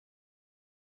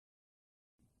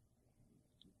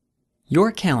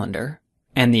Your calendar,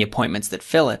 and the appointments that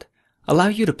fill it, allow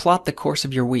you to plot the course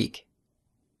of your week.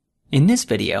 In this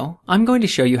video, I'm going to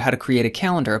show you how to create a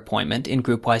calendar appointment in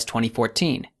GroupWise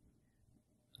 2014.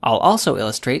 I'll also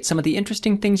illustrate some of the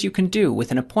interesting things you can do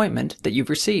with an appointment that you've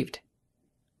received.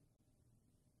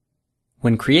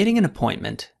 When creating an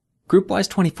appointment, GroupWise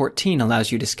 2014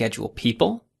 allows you to schedule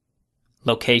people,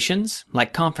 locations,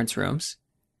 like conference rooms,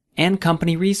 and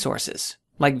company resources,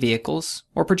 like vehicles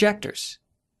or projectors.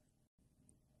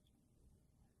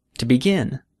 To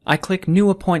begin, I click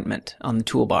New Appointment on the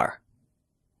toolbar.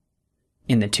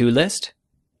 In the To list,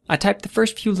 I type the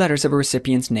first few letters of a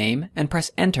recipient's name and press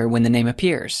Enter when the name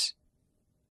appears.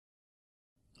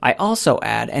 I also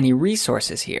add any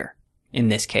resources here, in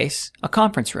this case, a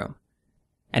conference room.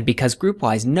 And because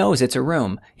GroupWise knows it's a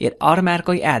room, it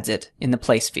automatically adds it in the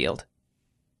Place field.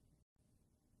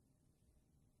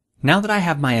 Now that I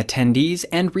have my attendees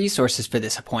and resources for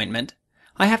this appointment,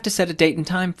 I have to set a date and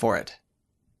time for it.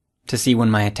 To see when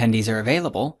my attendees are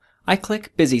available, I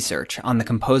click Busy Search on the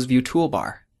Compose View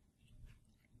toolbar.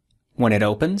 When it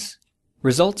opens,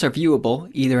 results are viewable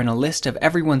either in a list of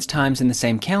everyone's times in the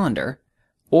same calendar,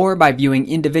 or by viewing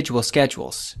individual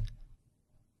schedules.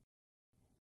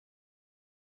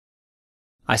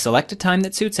 I select a time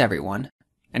that suits everyone,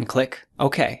 and click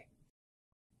OK.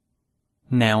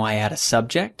 Now I add a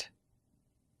subject,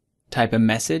 type a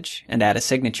message and add a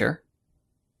signature,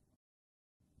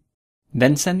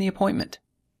 then send the appointment.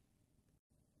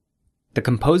 The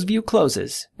Compose view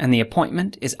closes and the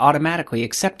appointment is automatically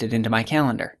accepted into my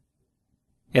calendar.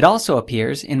 It also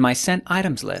appears in my Sent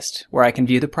Items list, where I can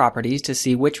view the properties to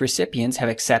see which recipients have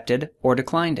accepted or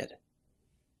declined it.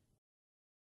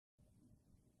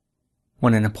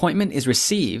 When an appointment is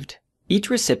received, each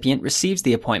recipient receives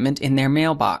the appointment in their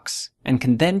mailbox and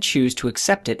can then choose to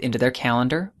accept it into their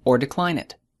calendar or decline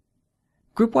it.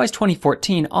 GroupWise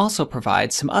 2014 also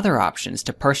provides some other options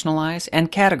to personalize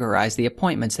and categorize the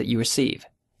appointments that you receive.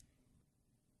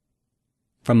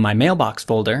 From my Mailbox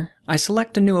folder, I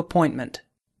select a new appointment.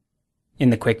 In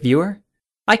the Quick Viewer,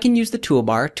 I can use the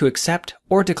toolbar to accept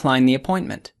or decline the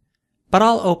appointment, but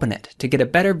I'll open it to get a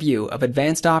better view of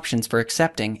advanced options for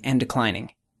accepting and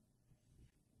declining.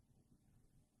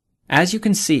 As you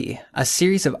can see, a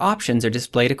series of options are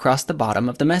displayed across the bottom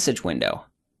of the message window.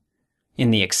 In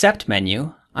the Accept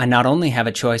menu, I not only have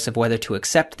a choice of whether to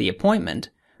accept the appointment,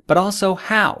 but also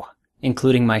how,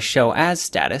 including my Show As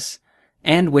status,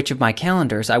 and which of my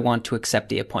calendars I want to accept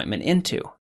the appointment into.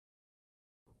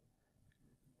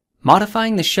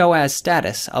 Modifying the Show As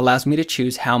status allows me to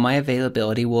choose how my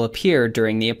availability will appear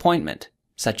during the appointment,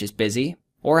 such as busy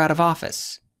or out of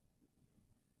office.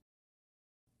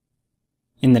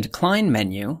 In the Decline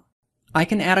menu, I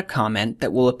can add a comment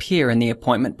that will appear in the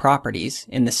appointment properties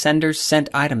in the Sender's Sent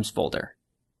Items folder.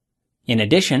 In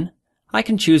addition, I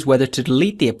can choose whether to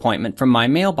delete the appointment from my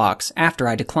mailbox after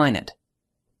I decline it.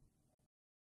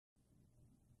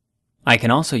 I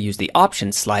can also use the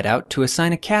Options slide-out to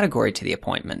assign a category to the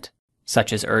appointment,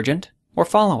 such as urgent or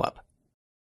follow-up.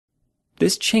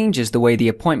 This changes the way the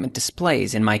appointment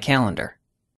displays in my calendar.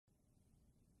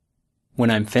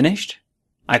 When I'm finished,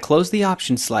 I close the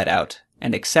Options slide-out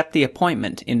and accept the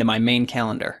appointment into my main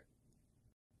calendar.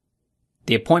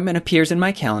 The appointment appears in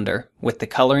my calendar with the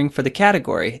coloring for the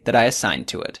category that I assigned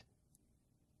to it.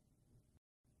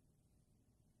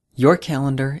 Your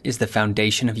calendar is the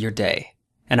foundation of your day,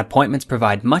 and appointments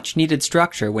provide much-needed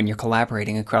structure when you're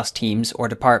collaborating across teams or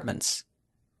departments.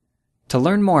 To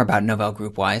learn more about Novell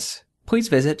GroupWise, please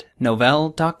visit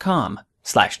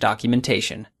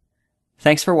novell.com/documentation.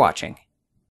 Thanks for watching.